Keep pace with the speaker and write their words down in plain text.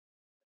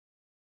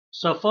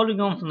So following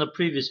on from the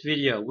previous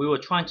video, we were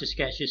trying to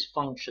sketch this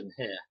function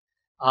here.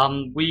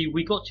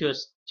 We got to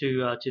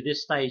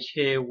this stage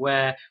here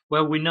where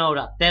we know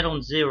that dead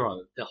on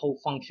 0, the whole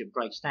function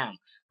breaks down.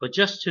 But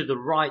just to the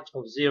right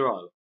of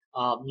 0,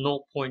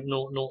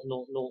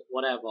 0.0000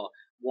 whatever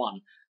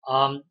 1,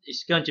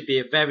 it's going to be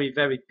a very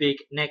big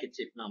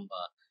negative number.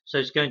 So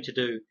it's going to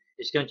do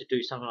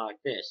something like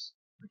this.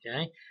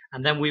 Okay,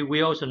 and then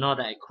we also know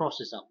that it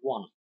crosses at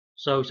 1.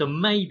 So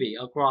maybe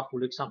our graph will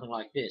look something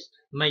like this.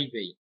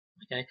 Maybe.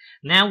 Okay,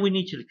 now we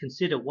need to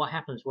consider what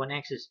happens when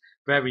x is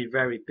very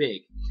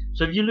big.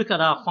 So if you look at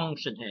our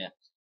function here,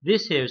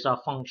 this here is our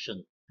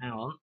function. Hang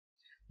on,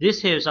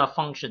 this here is our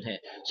function here.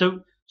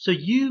 So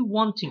you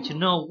wanting to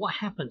know what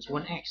happens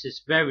when x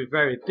is very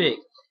big,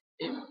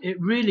 it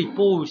really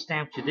boils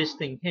down to this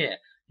thing here.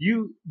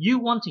 You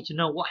wanting to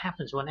know what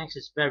happens when x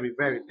is very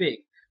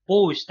big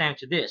boils down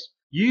to this.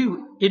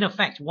 You, in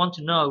effect, want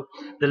to know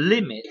the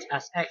limit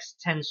as x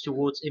tends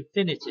towards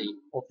infinity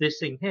of this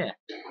thing here.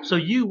 So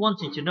you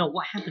wanting to know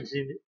what happens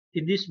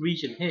in this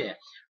region here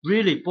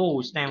really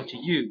boils down to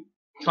you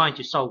trying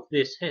to solve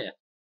this here.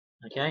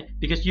 Okay,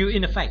 because you,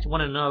 in effect, want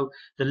to know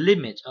the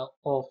limit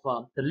of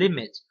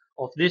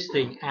this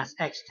thing as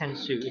x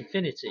tends to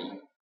infinity.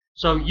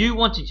 So you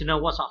wanting to know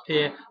what's up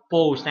here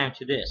boils down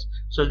to this.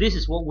 So this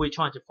is what we're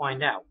trying to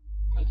find out.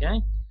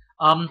 Okay,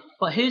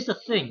 but here's the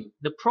thing.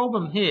 The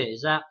problem here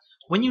is that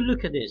when you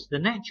look at this, the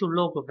natural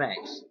log of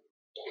x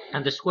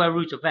and the square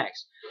root of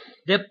x,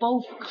 they're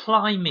both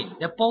climbing.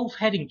 They're both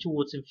heading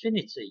towards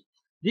infinity.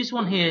 This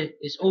one here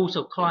is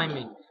also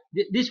climbing.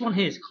 This one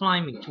here is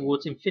climbing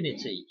towards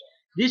infinity.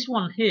 This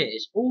one here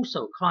is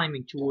also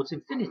climbing towards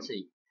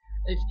infinity.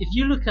 If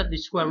you look at the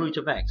square root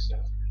of x,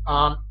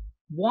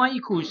 y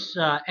equals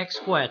x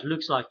squared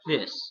looks like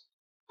this.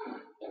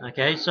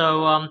 Okay,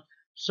 so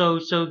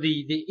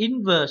the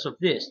inverse of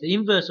this, the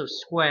inverse of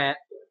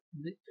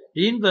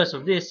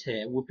this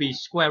here would be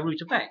square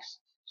root of x.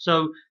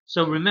 So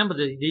remember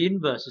the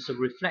inverse is a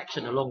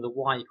reflection along the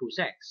y equals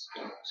x.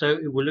 So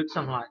it will look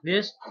something like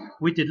this.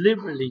 We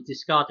deliberately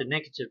discard the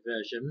negative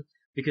version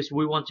because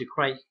we want to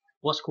create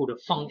what's called a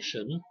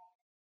function.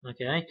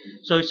 Okay,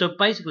 so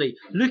basically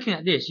looking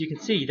at this, you can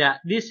see that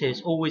this here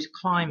is always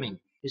climbing.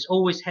 It's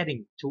always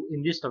heading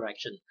in this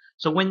direction.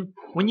 So when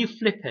you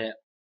flip it,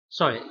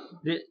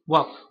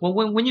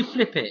 when you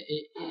flip it,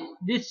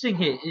 this thing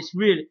here is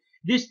really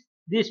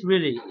this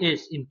really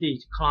is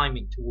indeed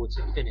climbing towards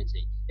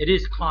infinity. It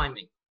is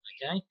climbing.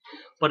 Okay,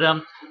 but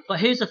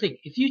here's the thing.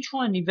 If you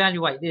try and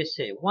evaluate this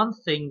here, one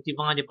thing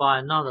divided by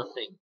another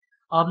thing,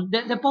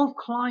 they're both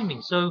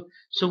climbing. So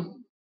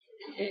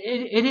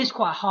it is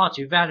quite hard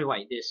to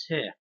evaluate this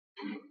here.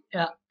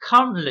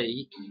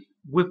 Currently,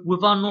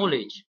 with our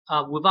knowledge,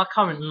 with our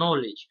current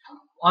knowledge,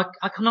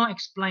 I cannot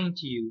explain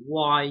to you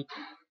why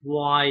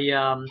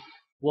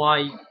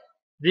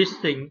this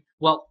thing.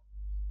 Well,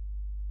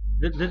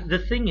 the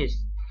thing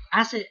is,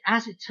 as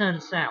it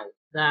turns out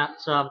that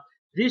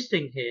this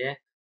thing here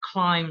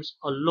climbs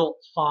a lot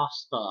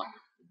faster.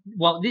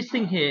 Well, this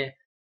thing here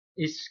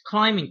is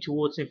climbing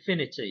towards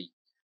infinity.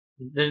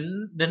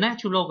 The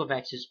natural log of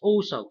x is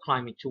also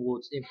climbing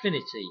towards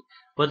infinity.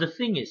 But the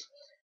thing is,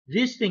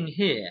 this thing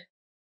here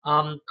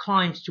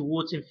climbs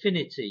towards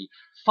infinity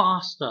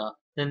faster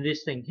than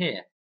this thing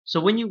here. So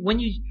when you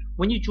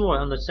draw it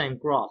on the same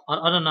graph,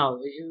 I don't know,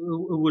 it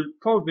will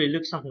probably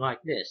look something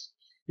like this.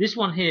 This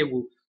one here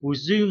will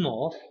zoom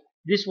off.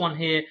 This one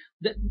here,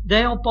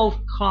 they are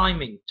both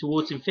climbing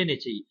towards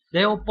infinity.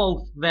 They are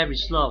both very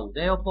slow.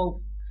 They are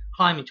both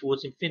climbing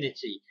towards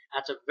infinity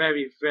at a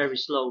very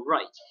slow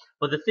rate.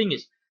 But the thing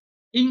is,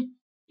 in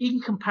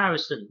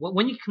comparison,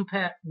 when you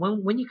compare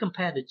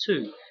the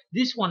two,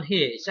 this one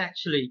here is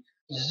actually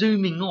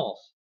zooming off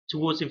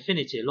towards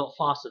infinity a lot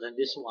faster than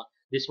this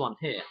one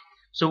here.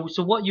 So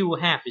what you will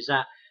have is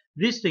that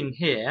this thing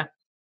here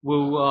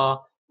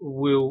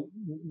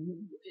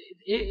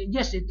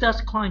yes, it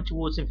does climb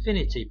towards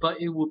infinity, but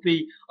it will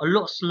be a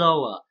lot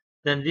slower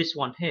than this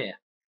one here.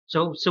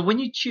 So when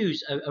you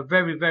choose a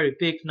very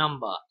big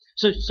number,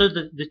 so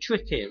the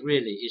trick here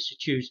really is to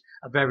choose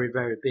a very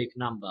big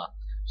number.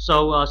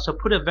 So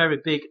put a very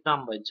big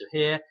number into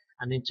here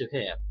and into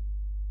here.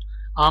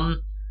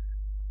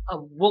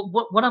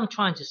 What I'm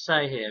trying to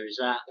say here is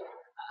that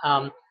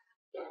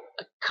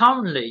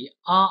currently,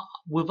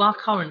 with our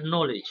current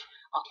knowledge,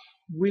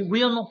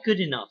 we are not good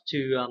enough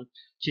to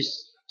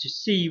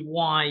see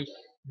why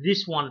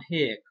this one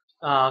here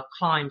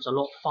climbs a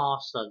lot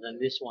faster than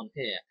this one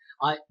here.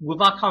 With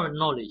our current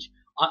knowledge,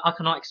 I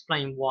cannot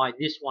explain why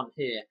this one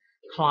here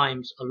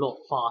climbs a lot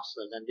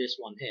faster than this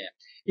one here.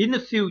 In the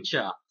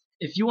future,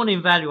 if you want to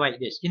evaluate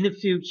this, in the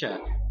future,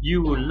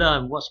 you will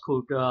learn what's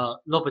called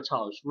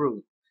L'Hopital's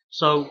rule.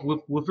 So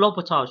with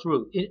L'Hopital's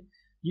rule,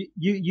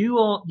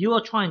 you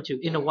are trying to,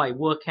 in a way,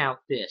 work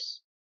out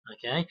this.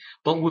 Okay,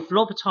 but with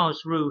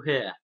L'Hopital's rule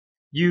here,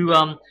 you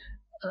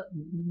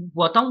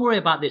well, don't worry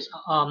about this.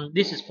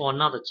 This is for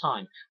another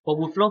time. But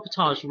with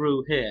L'Hopital's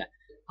rule here,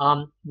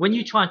 when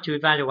you try to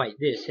evaluate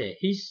this here,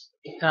 he's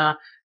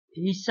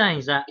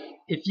saying that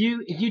if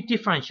you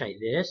differentiate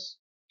this,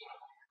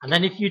 and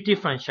then if you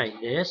differentiate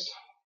this,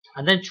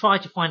 and then try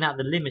to find out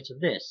the limit of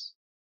this.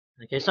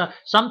 Okay, so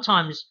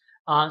sometimes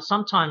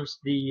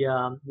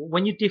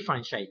when you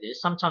differentiate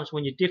this,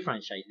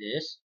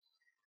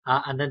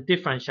 and then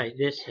differentiate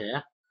this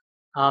here,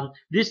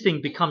 this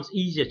thing becomes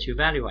easier to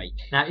evaluate.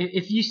 Now,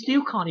 if you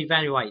still can't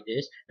evaluate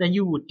this, then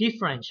you will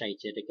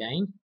differentiate it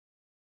again.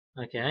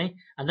 Okay,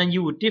 and then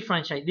you will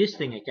differentiate this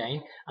thing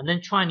again, and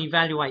then try and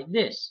evaluate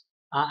this,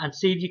 and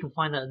see if you can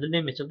find out the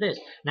limit of this.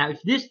 Now,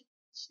 if this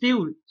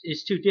still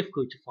is too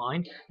difficult to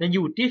find, then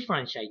you will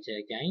differentiate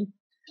it again,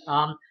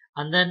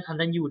 and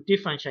then you will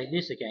differentiate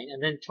this again,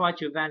 and then try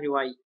to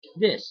evaluate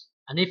this.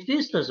 And if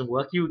this doesn't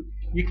work, you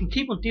can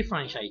keep on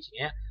differentiating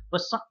it,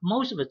 but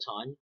most of the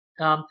time,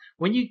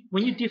 when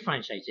you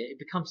differentiate it, it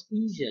becomes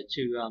easier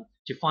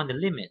to find the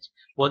limit.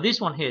 Well, this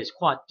one here is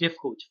quite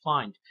difficult to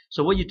find.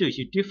 So what you do is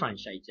you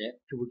differentiate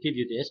it. It will give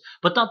you this.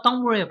 But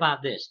don't worry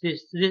about this.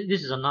 This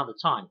is another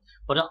time.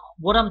 But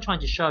what I'm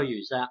trying to show you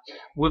is that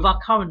with our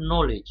current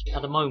knowledge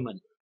at the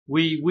moment,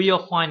 we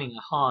are finding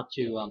it hard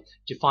to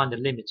find the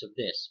limit of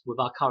this with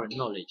our current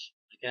knowledge.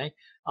 Okay.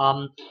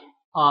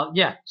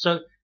 Yeah. So,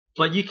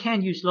 but you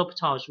can use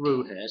L'Hopital's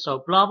rule here.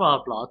 So blah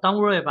blah blah. Don't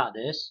worry about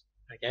this.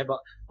 Okay, but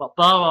blah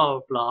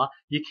blah blah.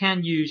 You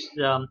can use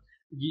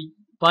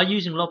by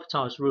using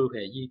L'Hopital's rule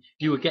here.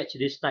 You will get to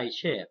this stage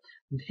here.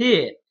 And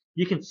here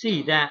you can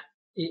see that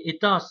it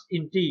does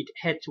indeed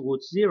head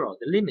towards 0.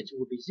 The limit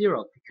will be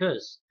 0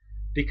 because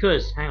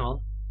hang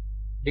on,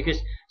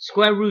 because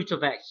square root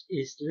of x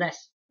is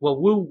less. Well,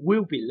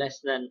 will be less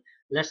than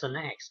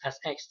x as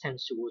x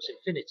tends towards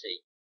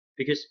infinity.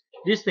 Because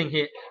this thing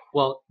here,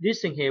 well,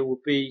 this thing here will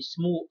be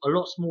a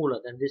lot smaller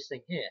than this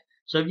thing here.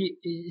 So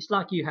it's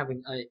like you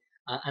having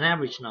an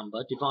average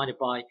number divided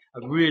by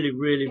a really,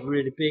 really,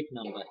 really big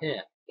number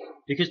here.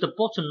 Because the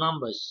bottom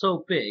number is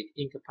so big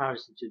in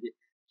comparison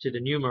to the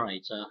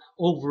numerator,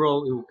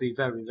 overall it will be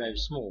very, very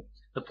small.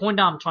 The point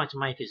that I'm trying to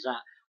make is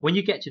that when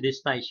you get to this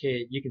stage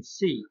here, you can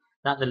see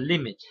that the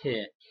limit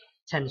here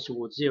tends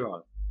towards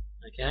 0.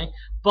 Okay,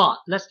 but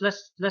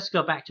let's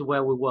go back to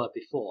where we were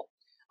before.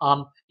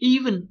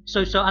 Even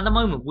so at the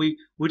moment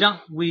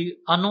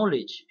our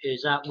knowledge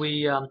is that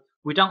we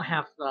don't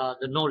have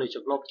the knowledge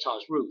of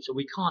L'Hopital's rule, so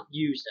we can't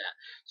use that.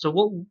 So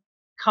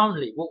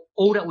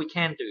all that we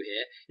can do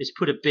here is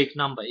put a big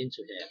number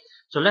into here.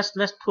 So let's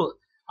put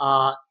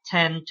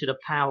 10 to the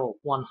power of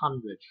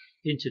 100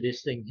 into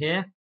this thing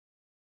here.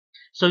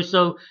 So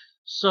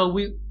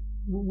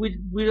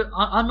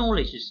our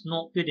knowledge is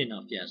not good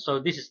enough yet. So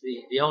this is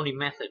the only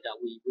method that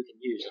we can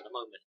use at the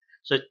moment.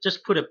 So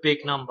just put a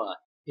big number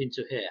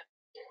into here.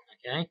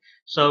 Okay.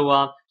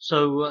 So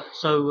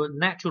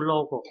natural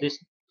log of this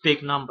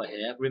big number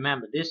here.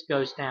 Remember, this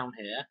goes down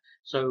here,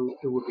 so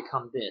it will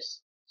become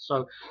this.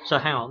 So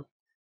hang on.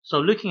 So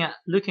looking at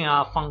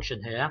our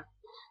function here,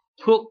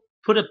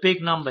 put a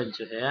big number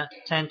into here,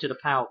 10 to the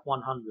power of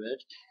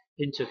 100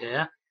 into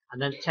here,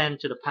 and then 10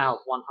 to the power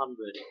of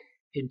 100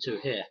 into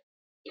here.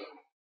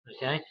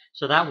 Okay,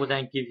 so that will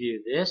then give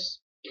you this.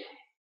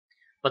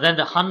 But then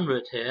the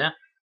 100 here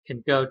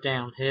can go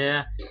down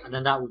here, and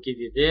then that will give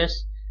you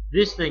this.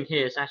 This thing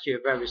here is actually a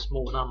very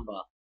small number.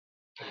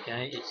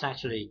 Okay, it's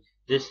actually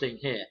this thing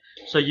here.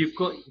 So you've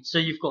got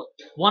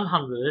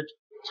 100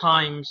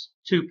 times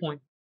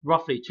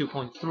roughly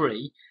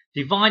 2.3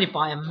 divided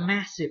by a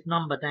massive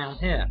number down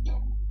here.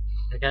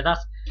 Okay,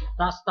 that's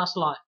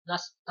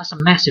a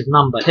massive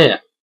number here.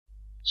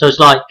 So it's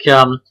like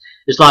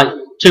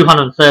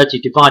 230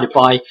 divided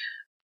by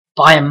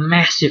a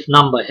massive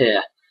number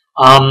here.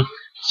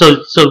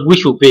 So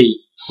which will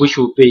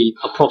be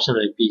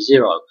approximately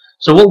 0.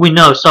 So what we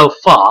know so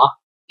far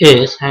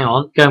is, hang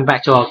on, going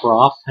back to our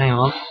graph. Hang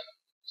on,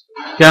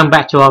 going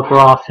back to our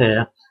graph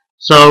here.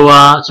 So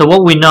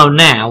what we know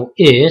now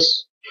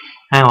is,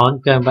 hang on,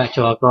 going back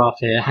to our graph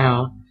here. Hang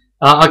on.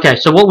 Okay,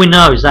 so what we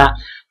know is that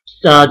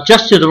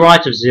just to the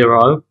right of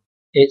 0,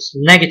 it's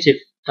negative.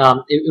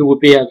 It would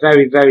be a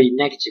very, very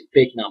negative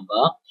big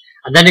number,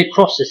 and then it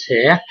crosses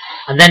here,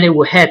 and then it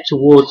will head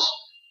towards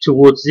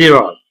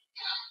 0.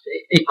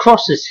 It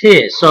crosses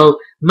here, so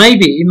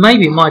maybe it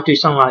might do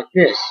something like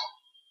this,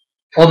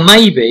 or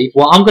maybe,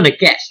 well, I'm going to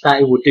guess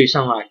that it will do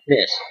something like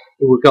this.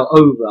 It will go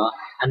over,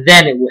 and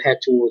then it will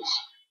head towards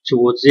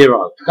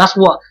 0. That's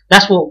what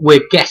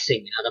we're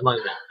guessing at the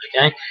moment.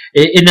 Okay.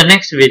 In the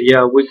next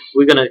video,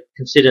 we're going to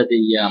consider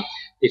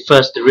the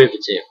first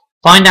derivative.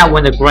 Find out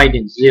when the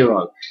gradient's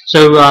 0.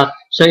 So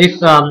if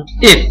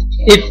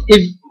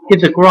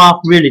the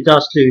graph really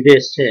does do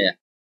this here,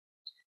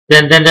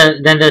 then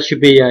there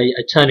should be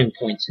a turning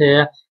point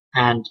here,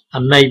 and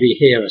maybe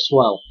here as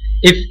well.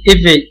 If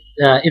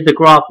the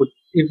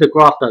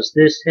graph does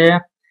this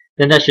here,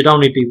 then there should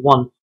only be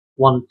one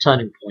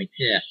turning point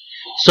here.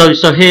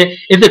 So here,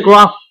 if the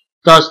graph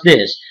does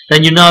this,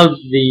 then you know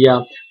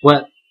the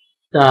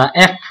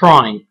f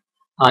prime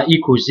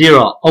equals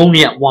 0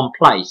 only at one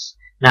place.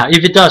 Now,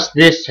 if it does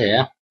this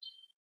here,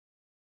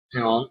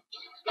 hang on.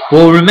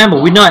 Well,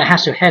 remember, we know it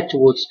has to head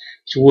towards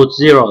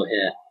 0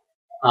 here.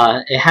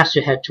 It has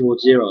to head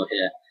towards 0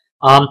 here.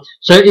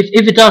 So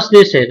if it does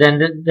this here,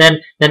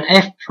 then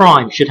f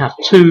prime should have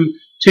two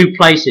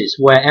places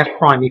where f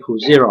prime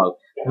equals 0,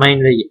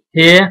 mainly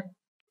here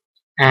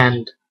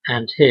and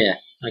here.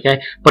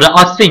 Okay, but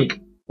I think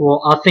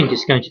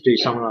it's going to do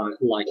something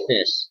like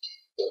this.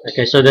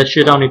 Okay, so there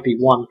should only be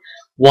one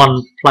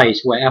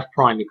place where f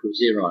prime equals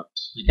 0.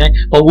 Okay,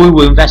 but we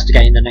will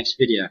investigate in the next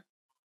video.